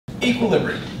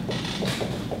Equilibrium.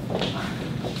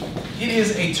 It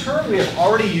is a term we have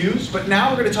already used, but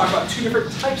now we're going to talk about two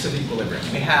different types of equilibrium.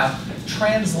 We have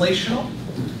translational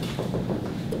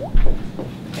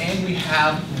and we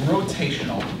have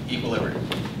rotational equilibrium.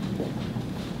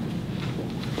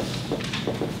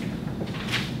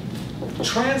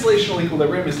 Translational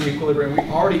equilibrium is the equilibrium we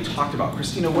already talked about.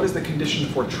 Christina, what is the condition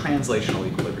for translational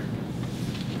equilibrium?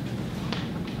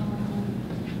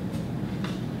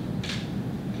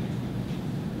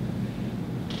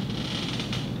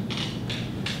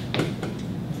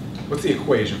 What's the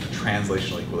equation for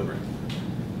translational equilibrium?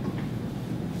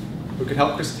 Who can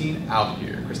help Christine out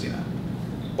here? Christina,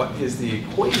 what is the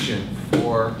equation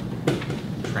for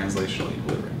translational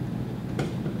equilibrium?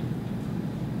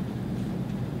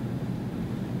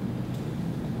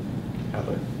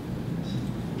 Heather?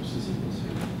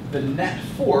 The net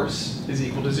force is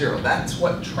equal to 0. That's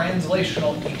what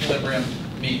translational equilibrium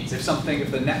means. If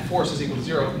the net force is equal to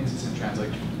 0, it means it's in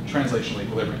translational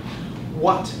equilibrium.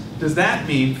 What does that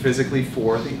mean physically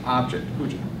for the object?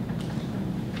 Pooja?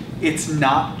 It's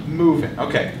not moving.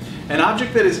 Okay. An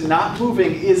object that is not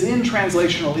moving is in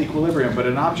translational equilibrium, but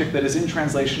an object that is in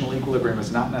translational equilibrium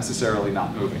is not necessarily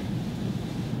not moving.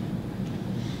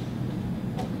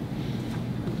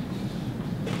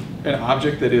 An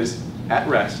object that is at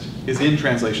rest is in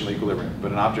translational equilibrium,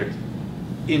 but an object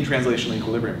in translational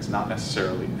equilibrium is not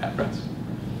necessarily at rest.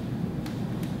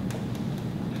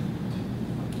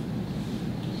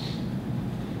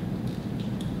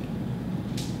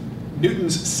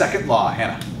 Newton's second law,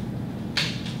 Hannah.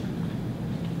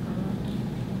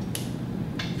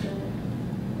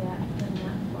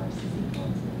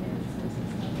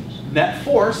 Net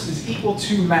force is equal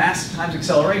to mass times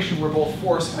acceleration, where both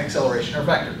force and acceleration are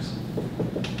vectors.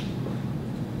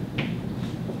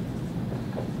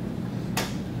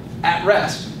 At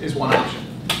rest is one option.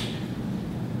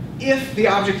 If the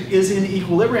object is in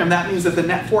equilibrium, that means that the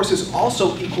net force is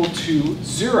also equal to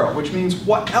 0, which means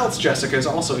what else, Jessica, is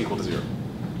also equal to 0?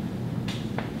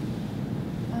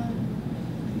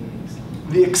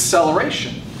 The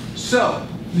acceleration. So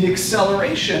the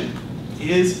acceleration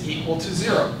is equal to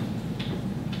 0.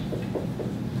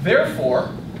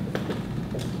 Therefore,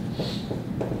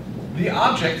 the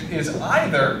object is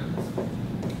either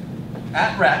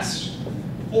at rest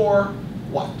or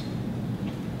what?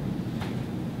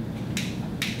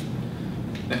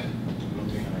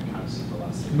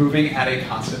 Moving at a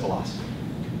constant velocity.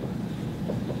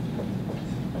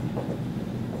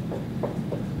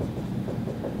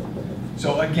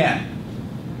 So again,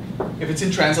 if it's in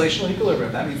translational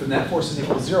equilibrium, that means the net force is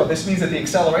equal to 0. This means that the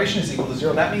acceleration is equal to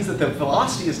 0. That means that the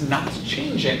velocity is not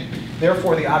changing.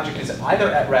 Therefore, the object is either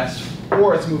at rest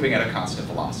or it's moving at a constant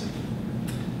velocity.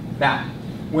 Now,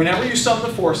 whenever you sum the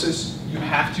forces, you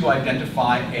have to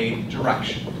identify a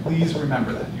direction. Please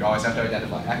remember that. You always have to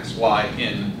identify x, y,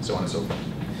 in, so on and so forth.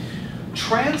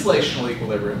 Translational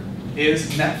equilibrium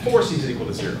is net force is equal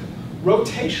to 0.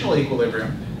 Rotational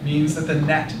equilibrium means that the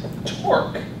net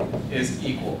torque is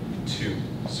equal to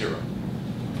 0.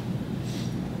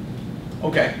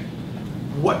 Okay,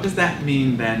 what does that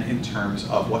mean then in terms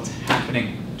of what's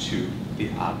happening to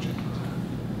the object?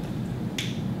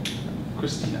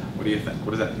 Christina, what do you think?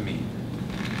 What does that mean?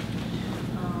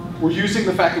 We're using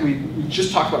the fact that we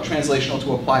just talked about translational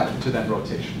to apply it to then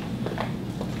rotational.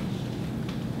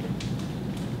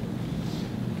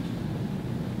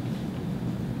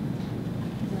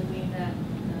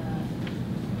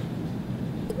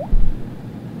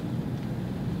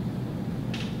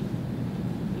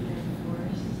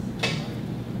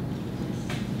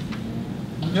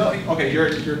 No, okay,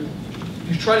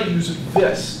 you try to use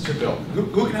this to build.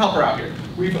 Who can help her out here?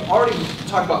 We've already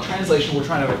talked about translation. We're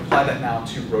trying to apply that now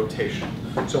to rotation.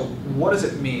 So what does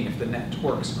it mean if the net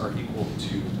torques are equal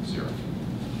to 0?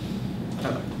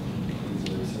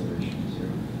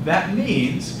 That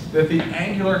means that the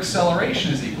angular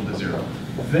acceleration is equal to 0.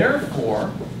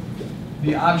 Therefore,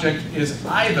 the object is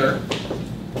either,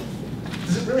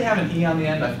 does it really have an E on the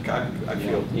end? I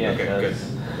feel, yeah, okay, good.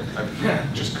 I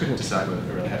just couldn't decide whether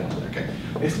it really had it. Okay.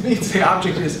 This means the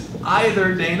object is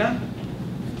either, Dana,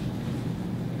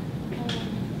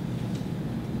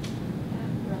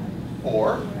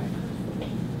 or,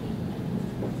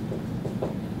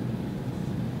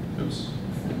 oops,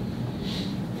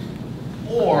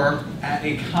 or at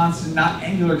a constant, not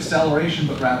angular acceleration,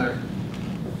 but rather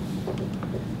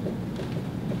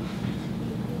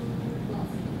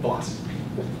velocity.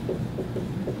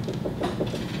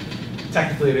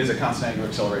 Technically, it is a constant angular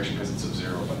acceleration because it's of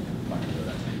 0, but I'm not going to do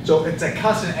that. So it's a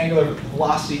constant angular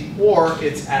velocity, or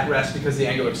it's at rest because the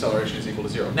angular acceleration is equal to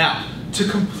 0. Now, to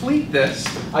complete this,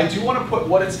 I do want to put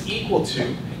what it's equal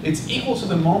to It's equal to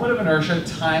the moment of inertia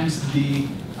times the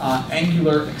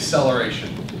angular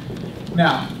acceleration.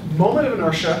 Now, moment of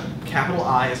inertia, capital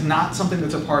I, is not something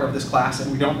that's a part of this class,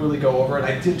 and we don't really go over it.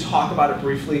 I did talk about it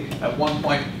briefly at one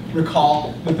point.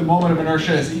 Recall that the moment of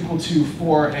inertia is equal to,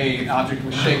 for an object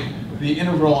with shape, the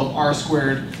integral of r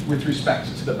squared with respect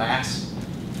to the mass.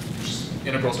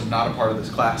 Integrals are not a part of this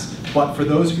class. But for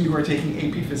those of you who are taking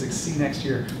AP Physics C next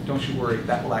year, don't you worry,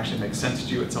 that will actually make sense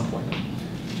to you at some point.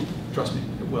 Trust me,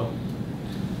 it will.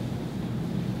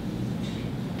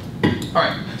 All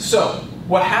right, so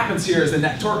what happens here is the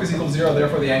net torque is equal to 0,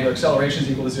 therefore the angular acceleration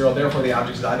is equal to 0, therefore the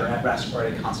object is either at rest or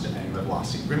at a constant angular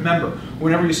velocity. Remember,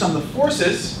 whenever you sum the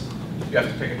forces, you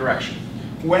have to pick a direction.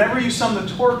 Whenever you sum the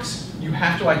torques, you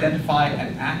have to identify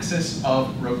an axis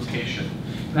of rotation.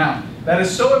 Now, that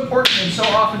is so important and so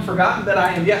often forgotten that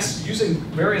I am, yes, using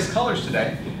various colors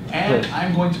today, and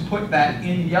I'm going to put that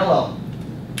in yellow.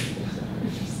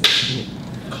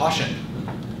 Caution.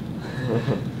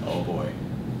 Oh boy.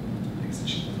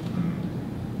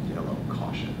 Yellow,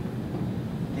 caution.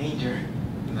 Danger.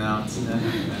 No, it's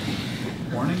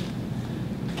warning?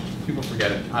 People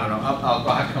forget it. I don't know. I'll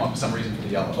have to come up with some reason for the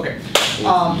yellow. Okay.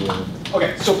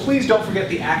 Okay, so please don't forget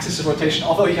the axis of rotation.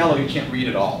 Although yellow you can't read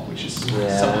at all, which is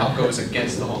somehow goes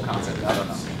against the whole concept. I don't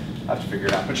know. I'll have to figure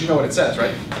it out. But you know what it says,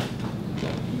 right?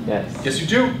 Yes. Yes, you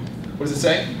do. What does it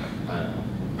say? I don't know.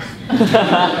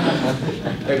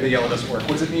 Maybe the yellow doesn't work.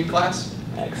 What does it mean, class?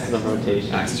 Axis of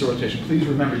rotation. Axis of rotation. Please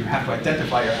remember you have to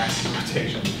identify your axis of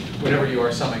rotation whenever you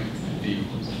are summing the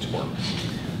torque.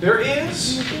 There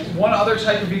is one other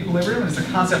type of equilibrium, and it's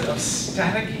the concept of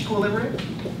static equilibrium.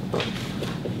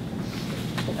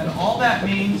 And all that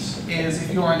means is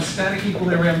if you are in static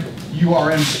equilibrium, you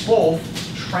are in both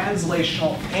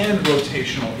translational and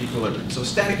rotational equilibrium. So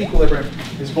static equilibrium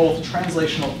is both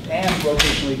translational and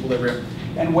rotational equilibrium.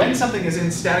 And when something is in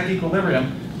static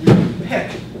equilibrium, you can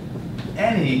pick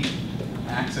any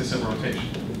axis of rotation.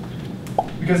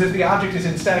 Because if the object is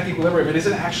in static equilibrium, it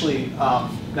isn't actually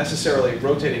necessarily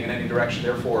rotating in any direction.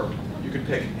 Therefore, you could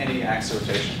pick any axis of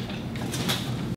rotation.